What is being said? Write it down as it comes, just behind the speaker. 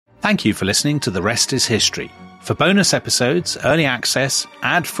Thank you for listening to The Rest is History. For bonus episodes, early access,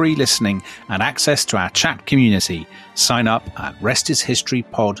 ad-free listening, and access to our chat community, sign up at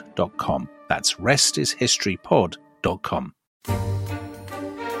restishistorypod.com. That's restishistorypod.com.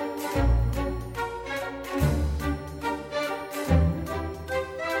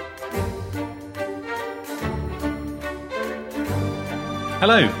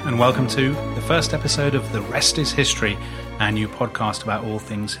 Hello, and welcome to the first episode of The Rest is History, our new podcast about all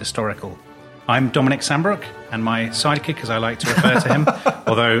things historical. I'm Dominic Sambrook, and my sidekick, as I like to refer to him,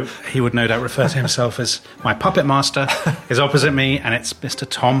 although he would no doubt refer to himself as my puppet master, is opposite me, and it's Mr.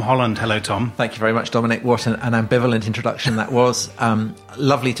 Tom Holland. Hello, Tom. Thank you very much, Dominic. What an ambivalent introduction that was.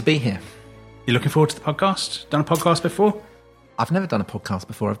 Lovely to be here. You looking forward to the podcast? Done a podcast before? I've never done a podcast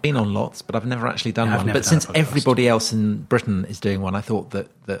before. I've been on lots, but I've never actually done one. But since everybody else in Britain is doing one, I thought that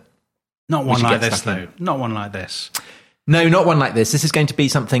not one like this, though. Not one like this. No, not one like this. This is going to be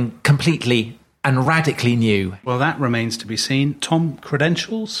something completely and radically new. Well, that remains to be seen. Tom,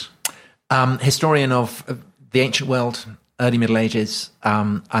 credentials? Historian of the ancient world, early Middle Ages.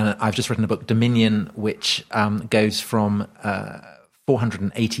 And I've just written a book, Dominion, which goes from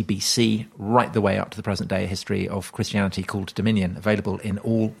 480 BC right the way up to the present day, a history of Christianity called Dominion, available in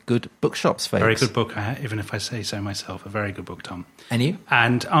all good bookshops, folks. Very good book, even if I say so myself. A very good book, Tom. And you?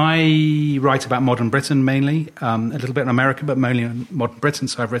 And I write about modern Britain mainly, a little bit in America, but mainly on modern Britain.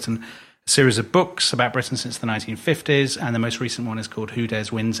 So I've written a series of books about Britain since the 1950s, and the most recent one is called Who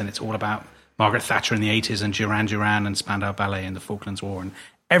Dares Wins, and it's all about Margaret Thatcher in the 80s and Duran Duran and Spandau Ballet in the Falklands War and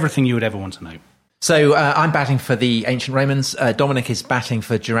everything you would ever want to know. So I'm batting for the ancient Romans. Dominic is batting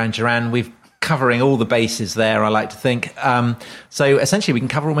for Duran Duran. We're covering all the bases there, I like to think. So essentially we can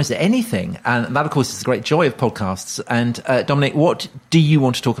cover almost anything. And that, of course, is the great joy of podcasts. And Dominic, what do you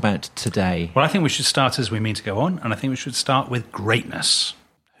want to talk about today? Well, I think we should start as we mean to go on. And I think we should start with greatness.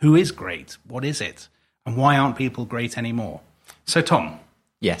 Who is great? What is it? And why aren't people great anymore? So, Tom.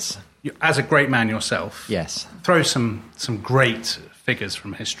 Yes. As a great man yourself. Yes. Throw some great figures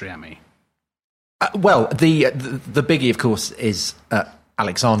from history at me. Well, the biggie, of course, is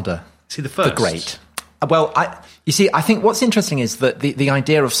Alexander. Is he the first? The Great. Well, I think what's interesting is that the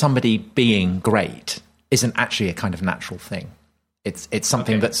idea of somebody being great isn't actually a kind of natural thing. It's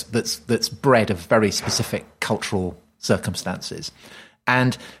something that's bred of very specific cultural circumstances.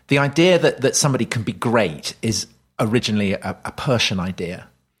 And the idea that somebody can be great is originally a Persian idea.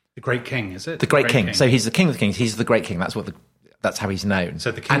 The Great King, is it? The Great King. So he's the King of the Kings. He's the Great King. That's how he's known.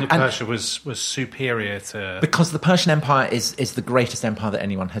 So the King of Persia was superior to... Because the Persian Empire is the greatest empire that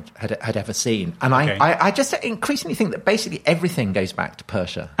anyone had ever seen. And I just increasingly think that basically everything goes back to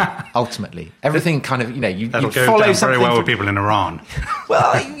Persia, ultimately. Everything kind of, you That'll follow go down something... very well with people in Iran.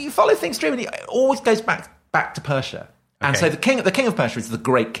 Well, you follow things through and it always goes back to Persia. Okay. And so the king of Persia is the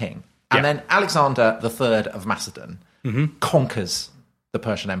Great King. And then Alexander III of Macedon conquers the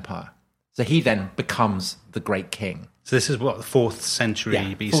Persian Empire. So he then becomes the Great King. So this is what, the 4th century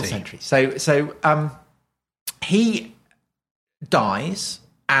BC? 4th century. So he dies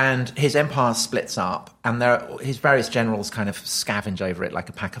and his empire splits up and his various generals kind of scavenge over it like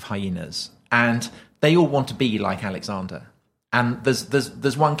a pack of hyenas. And they all want to be like Alexander. And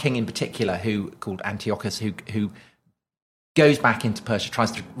there's one king in particular called Antiochus who goes back into Persia, tries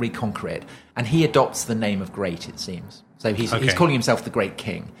to reconquer it, and he adopts the name of Great, it seems. So he's calling himself the Great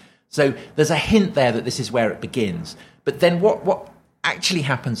King. So there's a hint there that this is where it begins. But then what actually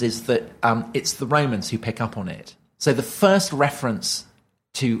happens is that it's the Romans who pick up on it. So the first reference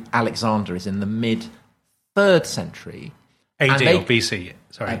to Alexander is in the mid-3rd century. AD or BC?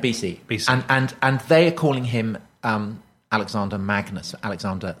 Sorry. BC. BC. And they are calling him Alexander Magnus,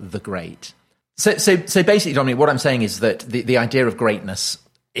 Alexander the Great. So basically, Dominic, what I'm saying is that the idea of greatness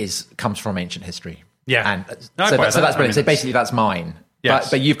comes from ancient history. Yeah. And so that's brilliant. So basically, that's mine.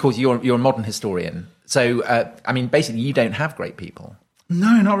 Yes. But you, of course, you're a modern historian. So, basically, you don't have great people.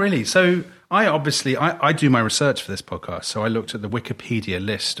 No, not really. So I do my research for this podcast. So I looked at the Wikipedia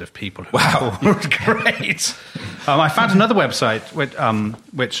list of people who are called great. I found another website,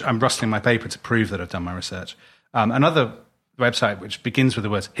 which I'm rustling my paper to prove that I've done my research. Another website which begins with the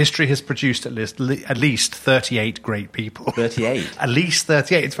words, history has produced at least 38 great people. 38? At least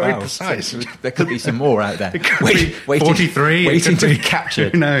 38. It's very precise. There could be some more out there. Waiting 43. Waiting to be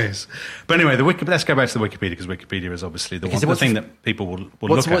captured. Who knows? But anyway, let's go back to the Wikipedia, because Wikipedia is obviously the thing that people will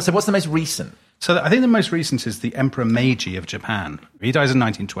look at. So what's the most recent? So I think the most recent is the Emperor Meiji of Japan. He dies in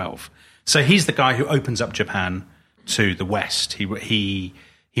 1912. So he's the guy who opens up Japan to the West. He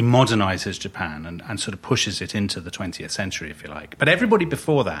he modernizes Japan and sort of pushes it into the 20th century, if you like. But everybody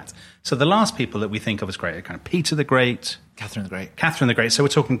before that, so the last people that we think of as great are kind of Peter the Great, Catherine the Great. So we're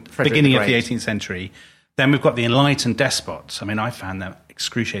talking Frederick beginning the of the Great. 18th century. Then we've got the enlightened despots. I mean, I found them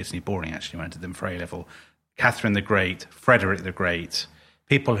excruciatingly boring, actually, when I did them for A-level. Catherine the Great, Frederick the Great,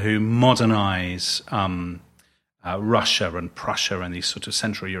 people who modernize Russia and Prussia and these sort of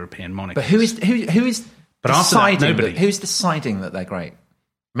Central European monarchies. But who is But after that, deciding nobody. who's deciding that they're great?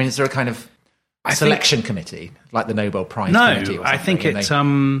 I mean, is there a kind of selection committee like the Nobel Prize committee? No, Or I think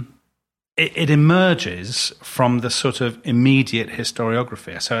something, it emerges from the sort of immediate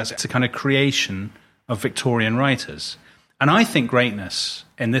historiography. So it's a kind of creation of Victorian writers. And I think greatness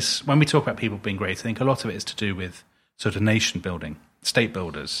in this, when we talk about people being great, I think a lot of it is to do with sort of nation building, state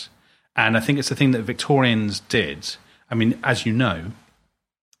builders. And I think it's the thing that Victorians did. I mean, as you know,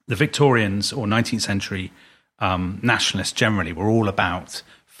 the Victorians or 19th century nationalists generally were all about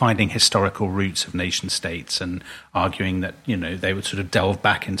finding historical roots of nation states and arguing that, you know, they would sort of delve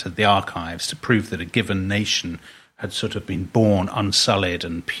back into the archives to prove that a given nation had sort of been born unsullied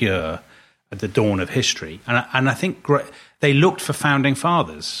and pure at the dawn of history. And I think they looked for founding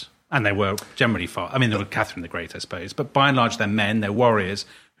fathers, and they were generally I mean, there were Catherine the Great, I suppose, but by and large they're men, they're warriors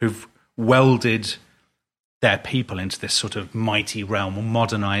who've welded their people into this sort of mighty realm or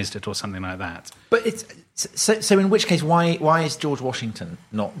modernized it or something like that. But it's so in which case, why is George Washington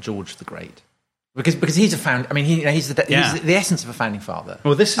not George the Great? Because he's a I mean, he's the essence of a founding father.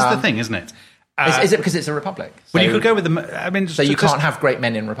 Well, this is the thing, isn't it? Is it because it's a republic? Well, you could go with the. I mean, so you can't have great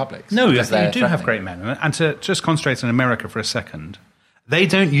men in republics. No, I think you do have great men. And to just concentrate on America for a second, they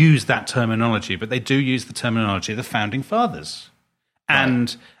don't use that terminology, but they do use the terminology of the founding fathers,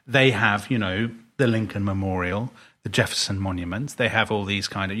 and they have, you know, the Lincoln Memorial, the Jefferson Monument. They have all these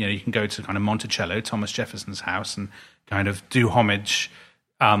kind of, you know, you can go to kind of Monticello, Thomas Jefferson's house, and kind of do homage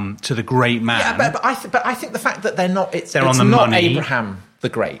to the great man. Yeah, but I think the fact that they're not, they're it's on the not money. Abraham the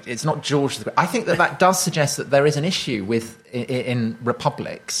Great, it's not George the Great. I think that does suggest that there is an issue in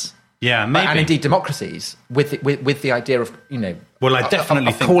republics. Yeah, maybe. And indeed democracies with the idea of, you know, well, I definitely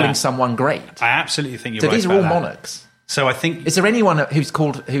of think calling that. someone great. I absolutely think you're So right. these are about all that. monarchs. So I think Is there anyone who's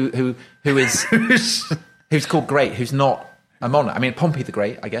called who is who's called great who's not a monarch? I mean, Pompey the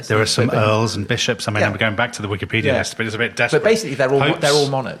Great, I guess. there are some earls and bishops. I mean, Yeah. I'm going back to the Wikipedia list, but it's a bit desperate. But basically, they're all Popes.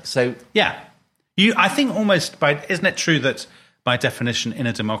 monarchs. So Yeah. I think almost isn't it true that by definition in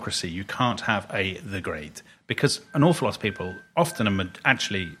a democracy you can't have the great, because an awful lot of people, often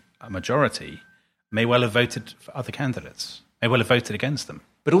actually a majority, may well have voted for other candidates, may well have voted against them.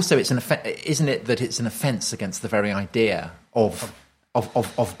 But also, isn't it that it's an offence against the very idea of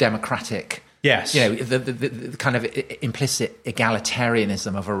democratic? Yes. You know, the kind of implicit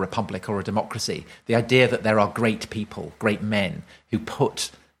egalitarianism of a republic or a democracy. The idea that there are great people, great men who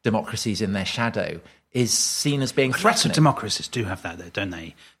put democracies in their shadow is seen as being Lots of threatening. democracies do have that, though, don't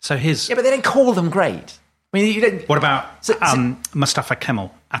they? So here's Yeah, but they don't call them great. I mean, you don't. what about So- Mustafa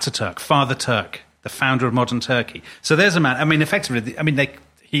Kemal Ataturk, Father Turk, the founder of modern Turkey? So there's a man. I mean, effectively,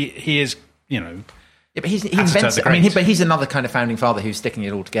 he is, you know. Yeah, but he Ataturk invents the it. I mean, Great. but he's another kind of founding father who's sticking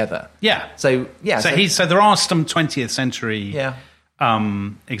it all together. Yeah. So So there are some 20th century Yeah.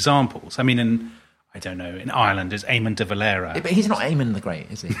 examples. I mean, I don't know, in Ireland is Eamon de Valera. But he's not Eamon the Great,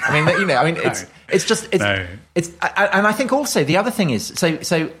 is he? I mean, you know, I mean, it's just No. and I think also the other thing is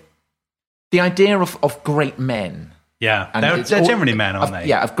so the idea of great men. Yeah, And they're it's all- generally men, aren't they?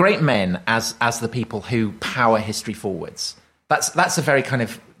 Yeah, of great men as the people who power history forwards. That's a very kind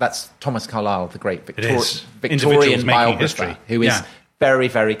of that's Thomas Carlyle, the great is. Victorian Individuals making biographer, history. who is Yeah. very,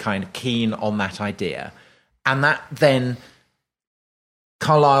 very kind of keen on that idea, and that then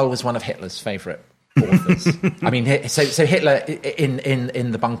Carlyle was one of Hitler's favourite authors. I mean, so Hitler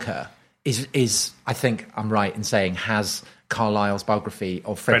in the bunker is I think I'm right in saying has Carlyle's biography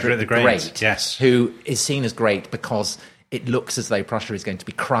of Frederick the Great, yes. who is seen as great because it looks as though Prussia is going to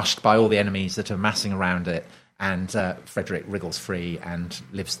be crushed by all the enemies that are massing around it, and Frederick wriggles free and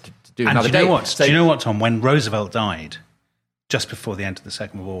lives to do And another do you day. know what? So, Do you know what, Tom? When Roosevelt died, just before the end of the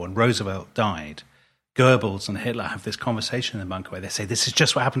Second World War, when Roosevelt died, Goebbels and Hitler have this conversation in the bunker where they say, this is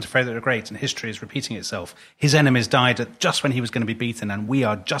just what happened to Frederick the Great, and history is repeating itself. His enemies died just when he was going to be beaten, and we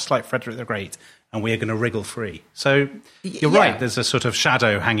are just like Frederick the Great, and we are going to wriggle free. So you're Yeah. right, there's a sort of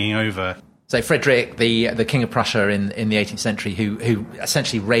shadow hanging over. So Frederick, the King of Prussia in the 18th century, who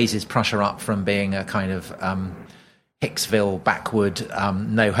essentially raises Prussia up from being a kind of Hicksville, backward,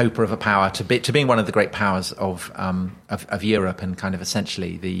 no hoper of a power to being one of the great powers of Europe, and kind of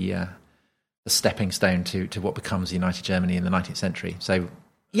essentially the stepping stone to what becomes United Germany in the 19th century. So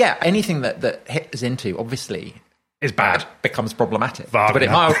yeah, anything that Hitler's into, obviously, Is bad. Becomes problematic, Wagner. to put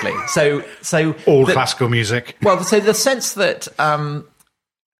it mildly. So All classical music. Well, so the sense that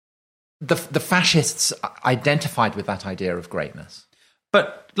the fascists identified with that idea of greatness.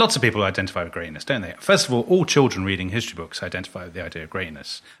 But lots of people identify with greatness, don't they? First of all children reading history books identify with the idea of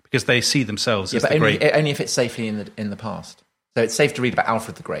greatness because they see themselves as the great. Only if it's safely in the past. So it's safe to read about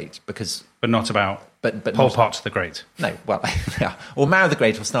Alfred the Great because, but not about but Pol Pot the Great. No, well, yeah, or Mao the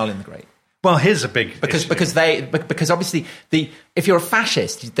Great or Stalin the Great. Well, here's a big because obviously if you're a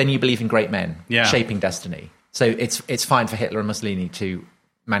fascist, then you believe in great men shaping destiny. So it's fine for Hitler and Mussolini to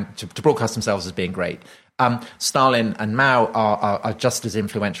broadcast themselves as being great. Stalin and Mao are just as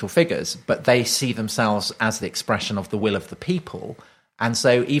influential figures, but they see themselves as the expression of the will of the people. And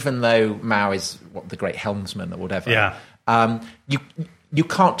so even though Mao is the great helmsman or whatever, you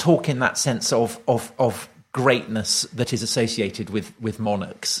can't talk in that sense of greatness that is associated with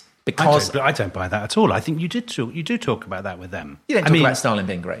monarchs. Because I don't buy that at all. I think you do talk about that with them. You don't talk about Stalin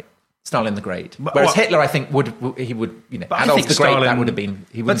being great. Stalin the Great. Whereas Hitler, I think, would Adolf the Great, that would have been...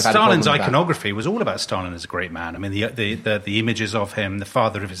 But Stalin's iconography was all about Stalin as a great man. I mean, the images of him, the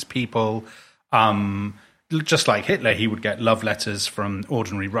father of his people, just like Hitler, he would get love letters from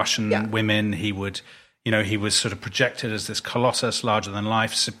ordinary Russian women. He would... he was sort of projected as this colossus, larger than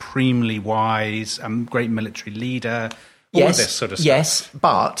life, supremely wise, great military leader, all of this sort of stuff. Yes,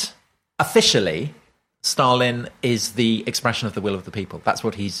 but officially, Stalin is the expression of the will of the people. That's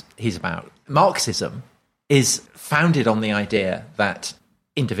what he's about. Marxism is founded on the idea that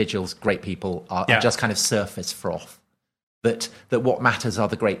individuals, great people, are just kind of surface froth. That what matters are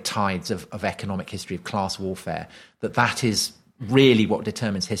the great tides of economic history, of class warfare, that is really what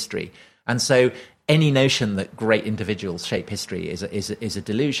determines history. And so any notion that great individuals shape history is a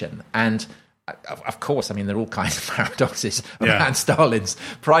delusion. And of course, I mean, there are all kinds of paradoxes around Stalin's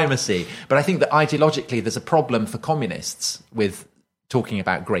primacy. But I think that ideologically there's a problem for communists with talking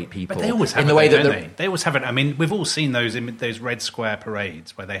about great people. But they always have they always have it. I mean, we've all seen those Red Square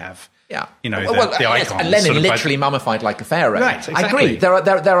parades where they have... the icons. And Lenin literally mummified like a pharaoh. Right, exactly. I agree.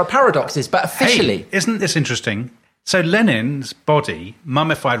 There are paradoxes, but officially... Hey, isn't this interesting? So Lenin's body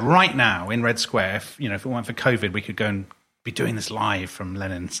mummified right now in Red Square. If it weren't for COVID, we could go and be doing this live from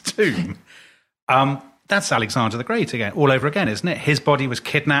Lenin's tomb. That's Alexander the Great again, all over again, isn't it? His body was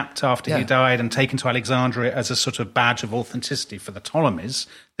kidnapped after he died and taken to Alexandria as a sort of badge of authenticity for the Ptolemies,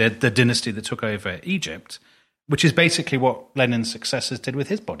 the dynasty that took over Egypt, which is basically what Lenin's successors did with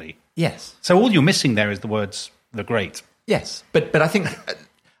his body. Yes. So all you're missing there is the words "the Great." Yes, but I think...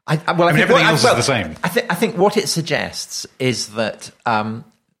 everything else is the same. I think what it suggests is that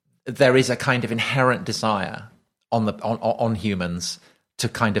there is a kind of inherent desire on humans to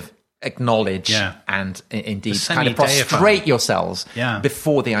kind of acknowledge and indeed kind of prostrate yourselves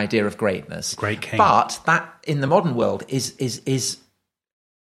before the idea of greatness. Great king. But that in the modern world is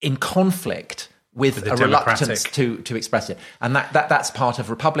in conflict with a reluctance to express it. And that's part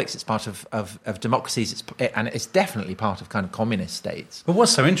of republics, it's part of democracies, and it's definitely part of kind of communist states. But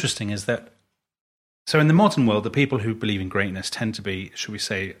what's so interesting is that, so in the modern world, the people who believe in greatness tend to be, should we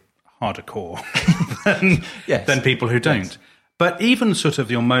say, harder core than people who don't. Yes. But even sort of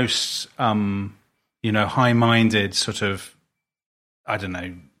your most, high-minded sort of, I don't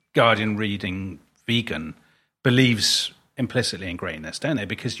know, Guardian reading vegan believes implicitly in greatness, don't they?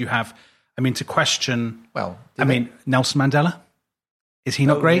 Because you have... to question... Well, Nelson Mandela? Is he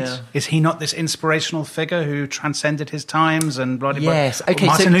not great? Yeah. Is he not this inspirational figure who transcended his times and blah, blah, blah? Yes, okay.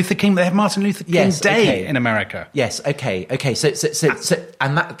 Martin Luther King, they have Martin Luther King Day in America. Yes, okay. So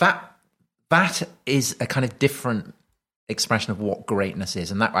and that is a kind of different expression of what greatness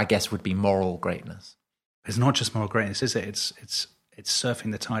is, and that, I guess, would be moral greatness. It's not just moral greatness, is it? It's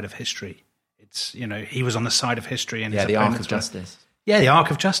surfing the tide of history. It's, he was on the side of history. And the arc of justice. Yeah, the arc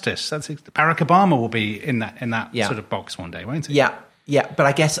of justice. That's Barack Obama will be in that sort of box one day, won't he? Yeah. But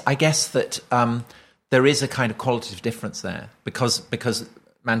I guess that there is a kind of qualitative difference there because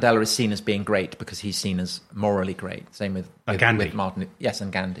Mandela is seen as being great because he's seen as morally great. Same with Gandhi. With Martin. Yes,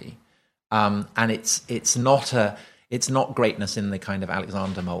 and Gandhi. And it's not greatness in the kind of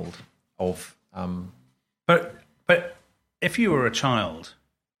Alexander mold of. But if you were a child,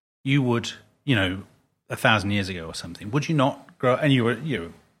 you would 1,000 years ago or something, would you not? And you were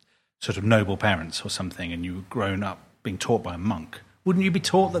sort of noble parents or something, and you were grown up being taught by a monk. Wouldn't you be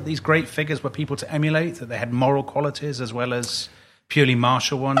taught that these great figures were people to emulate, that they had moral qualities as well as purely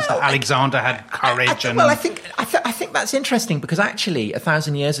martial ones? That Alexander had courage. I think that's interesting because actually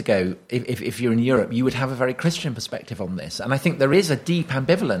 1,000 years ago, if you're in Europe, you would have a very Christian perspective on this, and I think there is a deep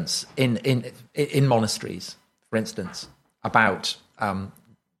ambivalence in monasteries, for instance, about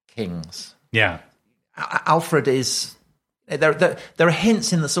kings. Yeah. Alfred is... There are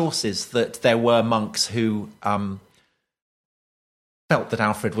hints in the sources that there were monks who felt that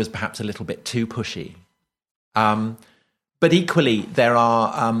Alfred was perhaps a little bit too pushy. But equally, there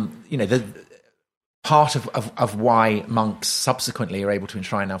are, the part of why monks subsequently are able to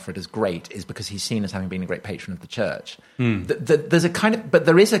enshrine Alfred as great is because he's seen as having been a great patron of the church. There's but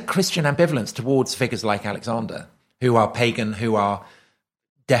there is a Christian ambivalence towards figures like Alexander, who are pagan, who are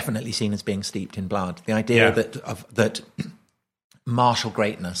definitely seen as being steeped in blood. The idea that martial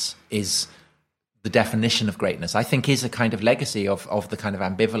greatness is the definition of greatness, I think, is a kind of legacy of the kind of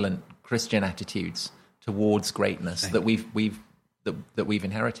ambivalent Christian attitudes towards greatness that we've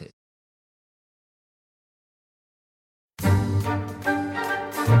inherited.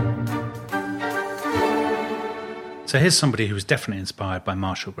 So here's somebody who was definitely inspired by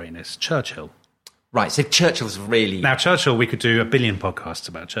martial greatness, Churchill. Right, so Churchill's really... Now, Churchill, we could do a billion podcasts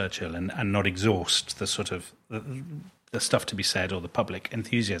about Churchill and not exhaust the sort of the stuff to be said or the public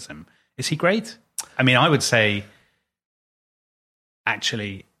enthusiasm. Is he great? I mean, I would say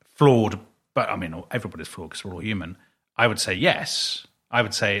actually flawed, but I mean, everybody's flawed because we're all human. I would say yes. I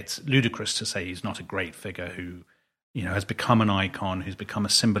would say it's ludicrous to say he's not a great figure who, has become an icon, who's become a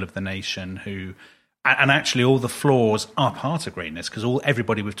symbol of the nation, who... And actually all the flaws are part of greatness because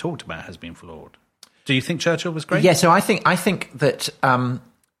everybody we've talked about has been flawed. Do you think Churchill was great? Yeah, so I think that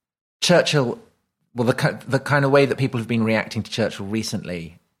Churchill, well, the kind of way that people have been reacting to Churchill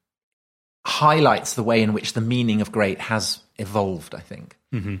recently highlights the way in which the meaning of great has evolved, I think.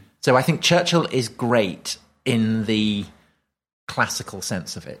 Mm-hmm. So I think Churchill is great in the classical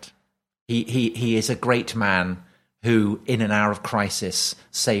sense of it. He is a great man who, in an hour of crisis,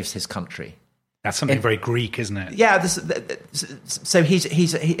 saves his country. That's something very Greek, isn't it? Yeah. So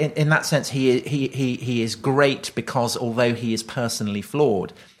he's in that sense he is great because although he is personally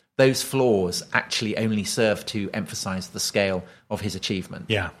flawed, those flaws actually only serve to emphasise the scale of his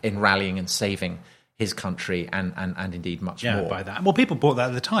achievement in rallying and saving his country and indeed much more. By that. Well, people bought that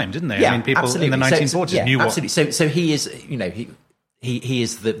at the time, didn't they? Yeah, I mean, people absolutely. in the 1940s knew absolutely. So he is, he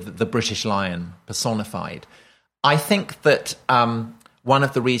is the British lion personified. I think that. One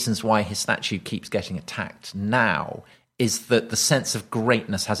of the reasons why his statue keeps getting attacked now is that the sense of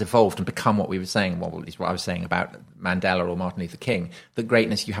greatness has evolved and become what we were saying, well, at least what I was saying about Mandela or Martin Luther King, that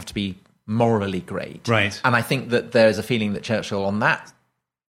greatness, you have to be morally great. Right. And I think that there's a feeling that Churchill, on that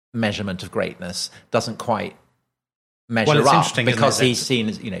measurement of greatness, doesn't quite measure up because he's seen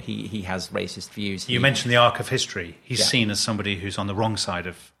as, he has racist views. You mentioned the arc of history. He's seen as somebody who's on the wrong side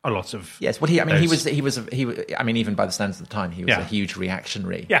of a lot of... Yes, well, he was, even by the standards of the time, he was a huge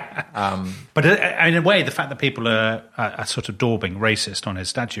reactionary. Yeah. But in a way, the fact that people are sort of daubing racist on his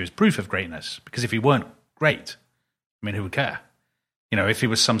statue is proof of greatness, because if he weren't great, I mean, who would care? If he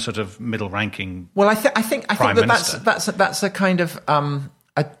was some sort of middle-ranking Well, I think minister. that's a kind of...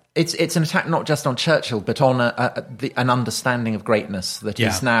 It's an attack not just on Churchill, but on an understanding of greatness that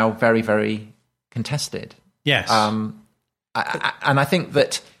is now very, very contested. Yes. And I think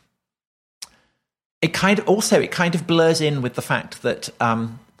that it kind of blurs in with the fact that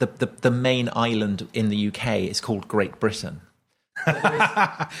the main island in the UK is called Great Britain.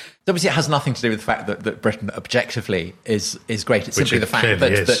 Obviously, it has nothing to do with the fact that Britain objectively is great. It's simply the fact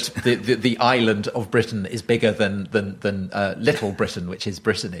that the island of Britain is bigger than Little Britain, which is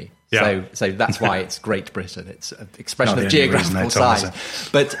Brittany. Yeah. So that's why it's Great Britain. It's an expression of geographical size.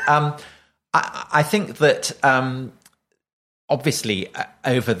 But I think that obviously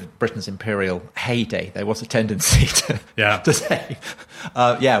over Britain's imperial heyday, there was a tendency to say,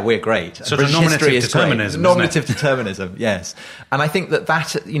 we're great. Sort of nominative determinism. Nominative determinism, yes. And I think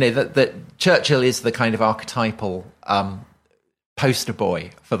that Churchill is the kind of archetypal poster boy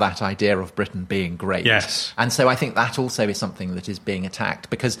for that idea of Britain being great. Yes. And so I think that also is something that is being attacked,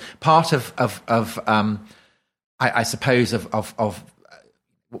 because part of I suppose of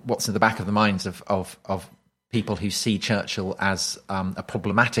what's in the back of the minds of people who see Churchill as a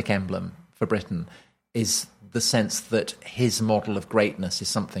problematic emblem for Britain is the sense that his model of greatness is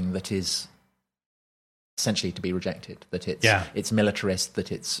something that is essentially to be rejected, that it's militarist,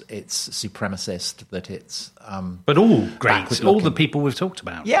 that it's supremacist, that it's but all great, all the people we've talked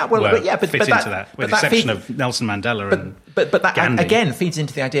about, but fit into that, with the exception of Nelson Mandela but that Gandhi. Again feeds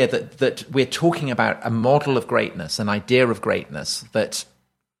into the idea that we're talking about a model of greatness, an idea of greatness that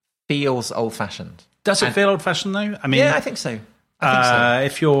feels old-fashioned. Does it feel old-fashioned, though? I mean, yeah, I think so.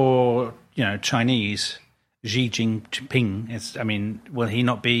 If you're, Chinese, Xi Jinping, will he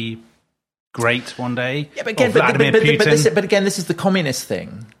not be great one day? Yeah, but again, but again, this is the communist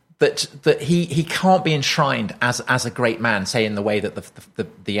thing, that he can't be enshrined as a great man, say in the way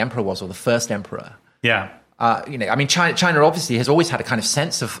that the emperor was, or the first emperor, Yeah. I mean, China obviously has always had a kind of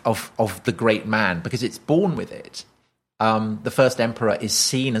sense of the great man because it's born with it. The first emperor is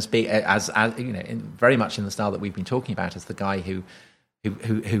seen as being, as very much in the style that we've been talking about, as the guy who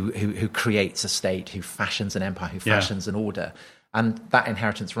creates a state, who fashions an empire, who fashions an order, and that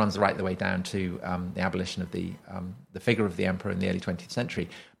inheritance runs right the way down to the abolition of the figure of the emperor in the early 20th century.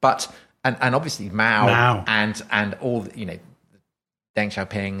 But and obviously Mao. and all Deng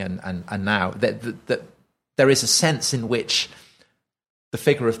Xiaoping and now that there is a sense in which the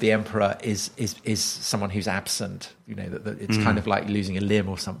figure of the emperor is someone who's absent. That it's kind of like losing a limb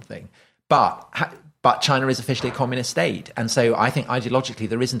or something. But China is officially a communist state. And so I think ideologically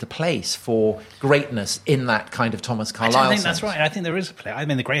there isn't a place for greatness in that kind of Thomas Carlyle I think sense. that's right. I think there is a place. I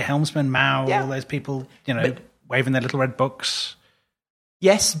mean, the great helmsman, Mao, all those people, waving their little red books.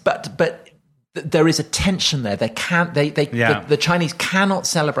 Yes, but there is a tension there. The Chinese cannot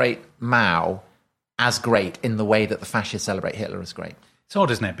celebrate Mao as great in the way that the fascists celebrate Hitler as great. It's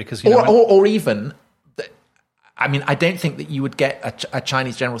odd, isn't it? Because or even, I mean, I don't think that you would get a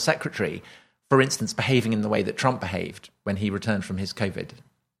Chinese general secretary, for instance, behaving in the way that Trump behaved when he returned from his COVID.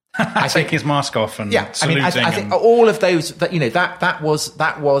 Taking his mask off and saluting. I think all of those that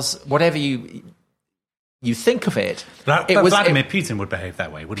was whatever you think of it. Vladimir Putin would behave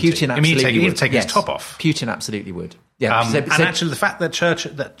that way, wouldn't he? Putin absolutely would. He'd take his top off. Putin absolutely would. Yeah, and actually, the fact that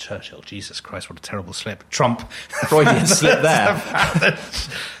Churchill, Jesus Christ, what a terrible slip. Trump, Freudian slip there.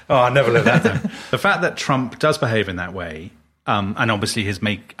 I never let that down. The fact that Trump does behave in that way, and obviously his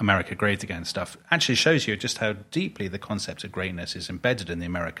 "Make America Great Again" stuff, actually shows you just how deeply the concept of greatness is embedded in the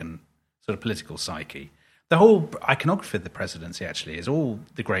American sort of political psyche. The whole iconography of the presidency actually is all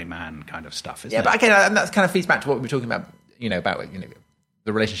the great man kind of stuff, isn't it? Yeah, but again, that kind of feeds back to what we were talking about, about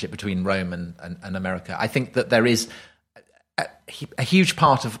the relationship between Rome and America. I think that there is a huge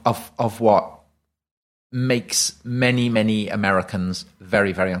part of what makes many Americans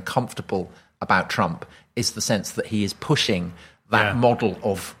very, very uncomfortable about Trump is the sense that he is pushing that model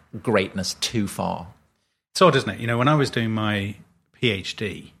of greatness too far. It's odd, isn't it? When I was doing my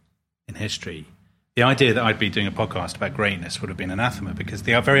PhD in history, the idea that I'd be doing a podcast about greatness would have been anathema, because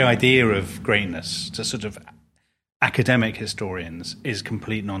the very idea of greatness to sort of academic historians is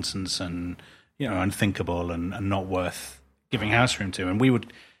complete nonsense and unthinkable and not worth giving house room to. And we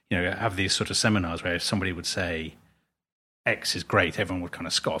would have these sort of seminars where if somebody would say X is great, everyone would kind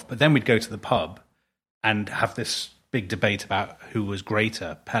of scoff. But then we'd go to the pub and have this big debate about who was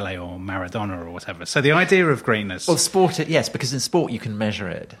greater, Pele or Maradona or whatever. So the idea of greatness... Well, sport, yes, because in sport you can measure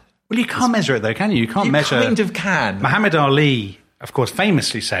it. Well, you can't measure it, though, can you? You can't measure... You kind of can. Muhammad Ali, of course,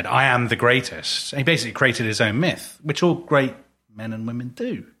 famously said, "I am the greatest." And he basically created his own myth, which all great men and women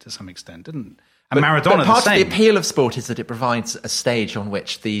do, to some extent, didn't? And Maradona, but part the same. of the appeal of sport is that it provides a stage on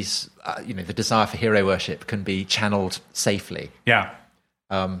which these, the desire for hero worship can be channeled safely. Yeah.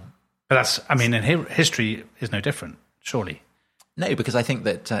 But that's, and history is no different, surely. No, because I think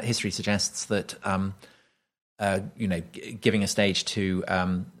that history suggests that, giving a stage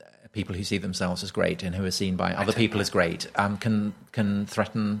to people who see themselves as great and who are seen by other people as great can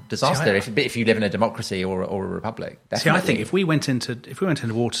threaten disaster if you live in a democracy or a republic. Definitely. See, I think if we went into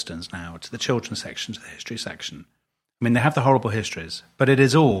Waterstones now, to the children's section, to the history section, they have the horrible histories, but it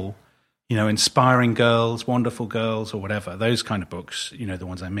is all, inspiring girls, wonderful girls, or whatever, those kind of books, the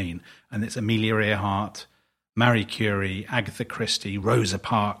ones I mean. And it's Amelia Earhart, Marie Curie, Agatha Christie, Rosa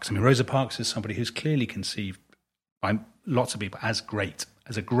Parks. Rosa Parks is somebody who's clearly conceived by lots of people as great,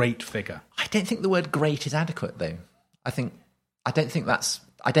 as a great figure. I don't think the word great is adequate, though. I don't think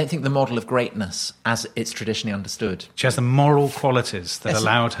the model of greatness as it's traditionally understood. She has the moral qualities that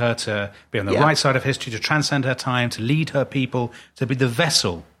allowed her to be on the right side of history, to transcend her time, to lead her people, to be the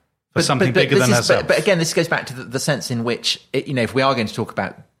vessel for something bigger than herself. But again, this goes back to the sense in which, if we are going to talk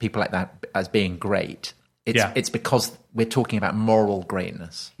about people like that as being great, it's because we're talking about moral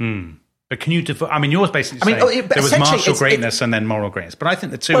greatness. But can you yours basically saying there was martial greatness and then moral greatness. But I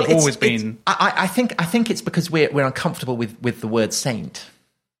think the two have always been... I think it's because we're uncomfortable with the word saint.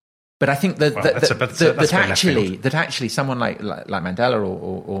 But I think that actually someone like Mandela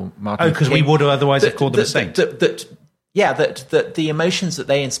or Martin King... because we would otherwise have called them a saint. That the emotions that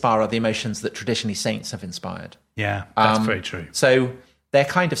they inspire are the emotions that traditionally saints have inspired. Yeah, that's very true. So they're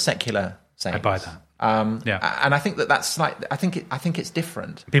kind of secular saints. I buy that. And I think that's like I think it's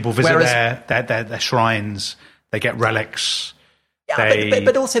different. People visit their shrines, they get relics. Yeah,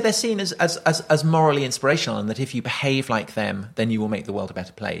 but also they're seen as morally inspirational, and that if you behave like them, then you will make the world a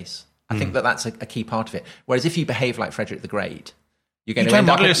better place. I think that's a key part of it. Whereas if you behave like Frederick the Great, You're going to end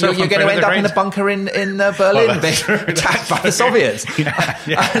up in a bunker in Berlin, being attacked by the Soviets.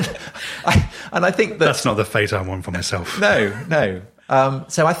 And I think that's not the fate I want for myself. No.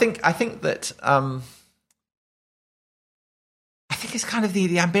 So I think that I think it's kind of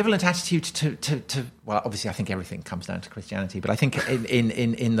the ambivalent attitude to well, obviously I think everything comes down to Christianity, but I think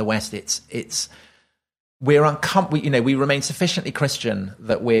in the West it's we remain sufficiently Christian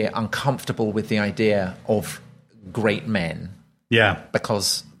that we're uncomfortable with the idea of great men. Yeah.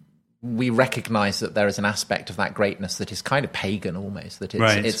 Because we recognize that there is an aspect of that greatness that is kind of pagan almost, that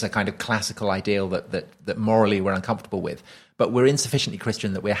it's a kind of classical ideal that morally we're uncomfortable with. But we're insufficiently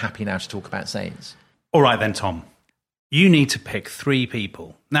Christian that we're happy now to talk about saints. All right then, Tom. You need to pick 3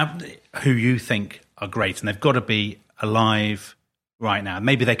 people now who you think are great, and they've got to be alive right now.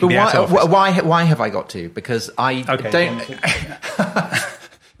 Maybe they can be out of office. Why have I got to? Because I don't...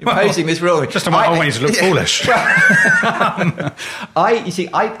 Imposing this rule. Just I always look foolish. I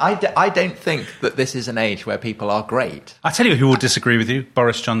don't think that this is an age where people are great. I tell you who will disagree with you.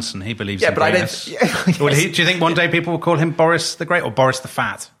 Boris Johnson. He believes in greatness. Do you think one day people will call him Boris the Great or Boris the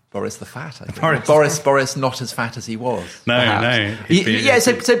Fat? Boris the Fat, I think. Boris not as fat as he was. No.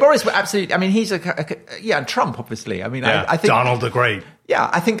 So Boris, absolutely. I mean, he's and Trump, obviously. I mean, yeah, I think Donald the Great. Yeah,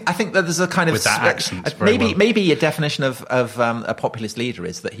 I think that there's a kind of with that accent. Maybe a definition of a populist leader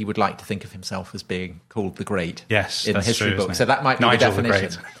is that he would like to think of himself as being called the Great. Yes, in the history book. So that might be Nigel the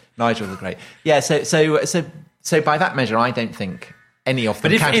definition. The Great. Nigel the Great. Yeah. So by that measure, I don't think any of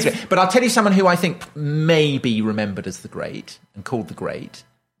them count. But I'll tell you someone who I think may be remembered as the Great and called the Great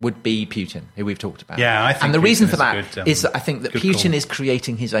would be Putin, who we've talked about. Yeah, I think. And the Putin reason for that is that I think that Putin call. is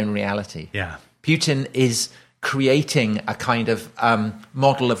creating his own reality. Yeah. Putin is creating a kind of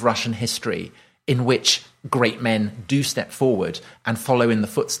model of Russian history in which great men do step forward and follow in the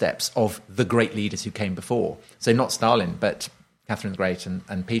footsteps of the great leaders who came before. So not Stalin, but Catherine the Great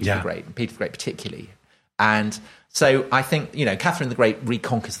and Peter the Great, and Peter the Great particularly. And so I think, Catherine the Great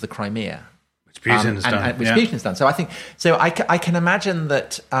reconquers the Crimea. Which Putin has done. Putin has done. So I think, I can imagine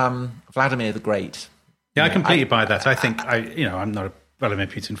that Vladimir the Great. Yeah, I completely buy that. I think, I'm not a Vladimir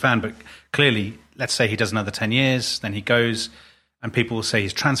Putin fan, but clearly, let's say he does another 10 years, then he goes, and people will say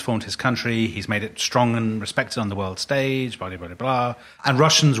he's transformed his country, he's made it strong and respected on the world stage, blah, blah, blah, blah. And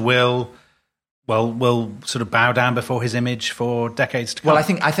Russians will sort of bow down before his image for decades to come. Well, I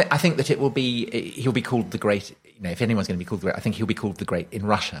think that he'll be called the Great. If anyone's going to be called the Great, I think he'll be called the Great in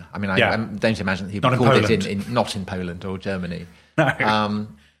Russia. I mean, I don't imagine that he'll be called it not in Poland or Germany. No.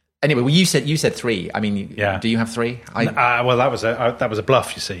 Anyway, well, you said 3. I mean, do you have 3? Well, that was a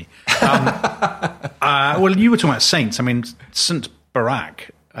bluff, you see. Well, you were talking about saints. I mean, Saint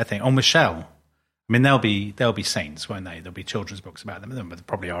Barak, I think, or Michelle. I mean, they'll be saints, won't they? There'll be children's books about them, but they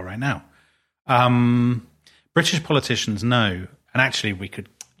probably are right now. British politicians, no, and actually we could.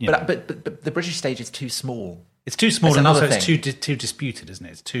 But the British stage is too small. It's too small, and also it's too disputed, isn't it?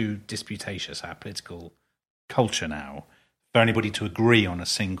 It's too disputatious, our political culture now, for anybody to agree on a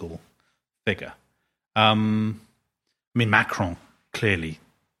single figure. I mean, Macron clearly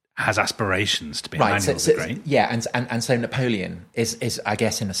has aspirations to be Emmanuel the Great. Yeah, and so Napoleon is, I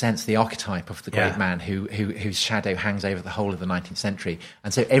guess, in a sense, the archetype of the great man whose shadow hangs over the whole of the 19th century.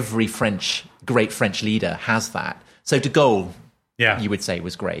 And so every great French leader has that. So de Gaulle, you would say,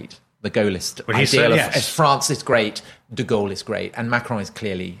 was great. The Gaullist ideal of France is great, de Gaulle is great, and Macron is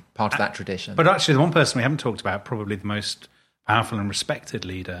clearly part of that tradition. But actually, the one person we haven't talked about, probably the most powerful and respected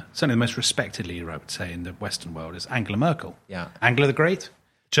leader, certainly the most respected leader, I would say, in the Western world, is Angela Merkel. Yeah. Angela the Great?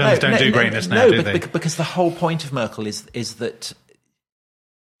 Germans don't do greatness now, do they? Because the whole point of Merkel is that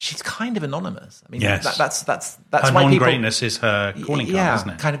she's kind of anonymous. I mean, yes. that's her why non-greatness is her calling card, isn't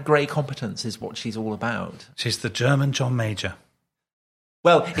it? Kind of grey competence is what she's all about. She's the German John Major.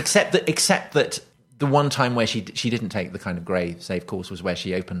 Well, except that the one time where she didn't take the kind of grey safe course was where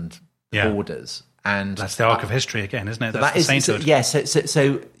she opened borders. And that's the arc of history again, isn't it? That's the sainthood.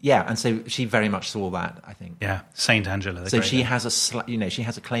 And so she very much saw that, I think. Yeah, Saint Angela the Great. So she has she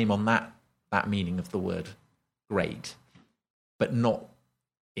has a claim on that meaning of the word great, but not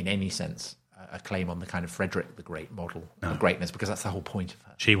in any sense a claim on the kind of Frederick the Great model of greatness, because that's the whole point of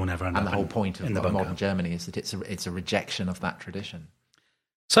her. She will never end up. And the whole point of modern Germany is that it's a rejection of that tradition.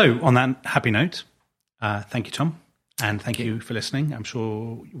 So, on that happy note, thank you, Tom. And thank you for listening. I'm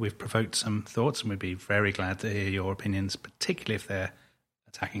sure we've provoked some thoughts, and we'd be very glad to hear your opinions, particularly if they're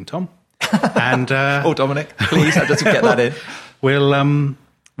attacking Tom. And or Dominic, please, I just get that in.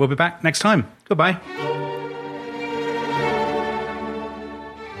 We'll be back next time. Goodbye.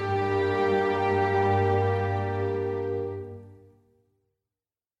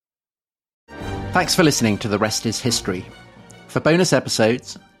 Thanks for listening to The Rest is History. For bonus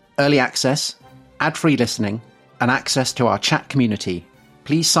episodes, early access, ad-free listening, and access to our chat community,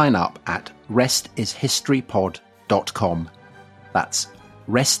 please sign up at restishistorypod.com. That's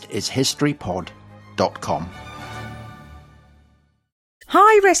restishistorypod.com.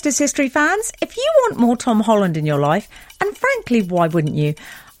 Hi, Rest is History fans. If you want more Tom Holland in your life, and frankly, why wouldn't you?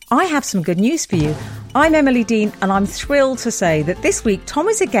 I have some good news for you. I'm Emily Dean, and I'm thrilled to say that this week Tom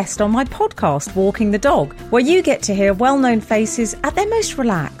is a guest on my podcast, Walking the Dog, where you get to hear well-known faces at their most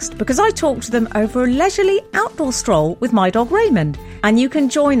relaxed, because I talk to them over a leisurely outdoor stroll with my dog Raymond. And you can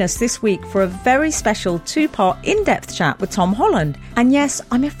join us this week for a very special 2-part in-depth chat with Tom Holland. And yes,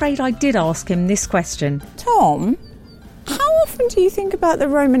 I'm afraid I did ask him this question. Tom, how often do you think about the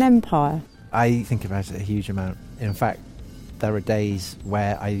Roman Empire? I think about it a huge amount. In fact, there are days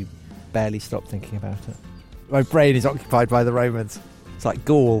where I barely stop thinking about it. My brain is occupied by the Romans. It's like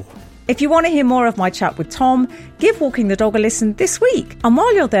Gaul. If you want to hear more of my chat with Tom, give Walking the Dog a listen this week. And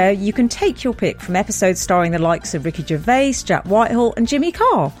while you're there, you can take your pick from episodes starring the likes of Ricky Gervais, Jack Whitehall and Jimmy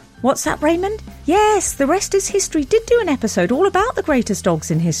Carr. What's that, Raymond? Yes, The Rest is History did do an episode all about the greatest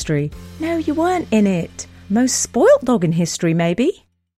dogs in history. No, you weren't in it. Most spoilt dog in history, maybe.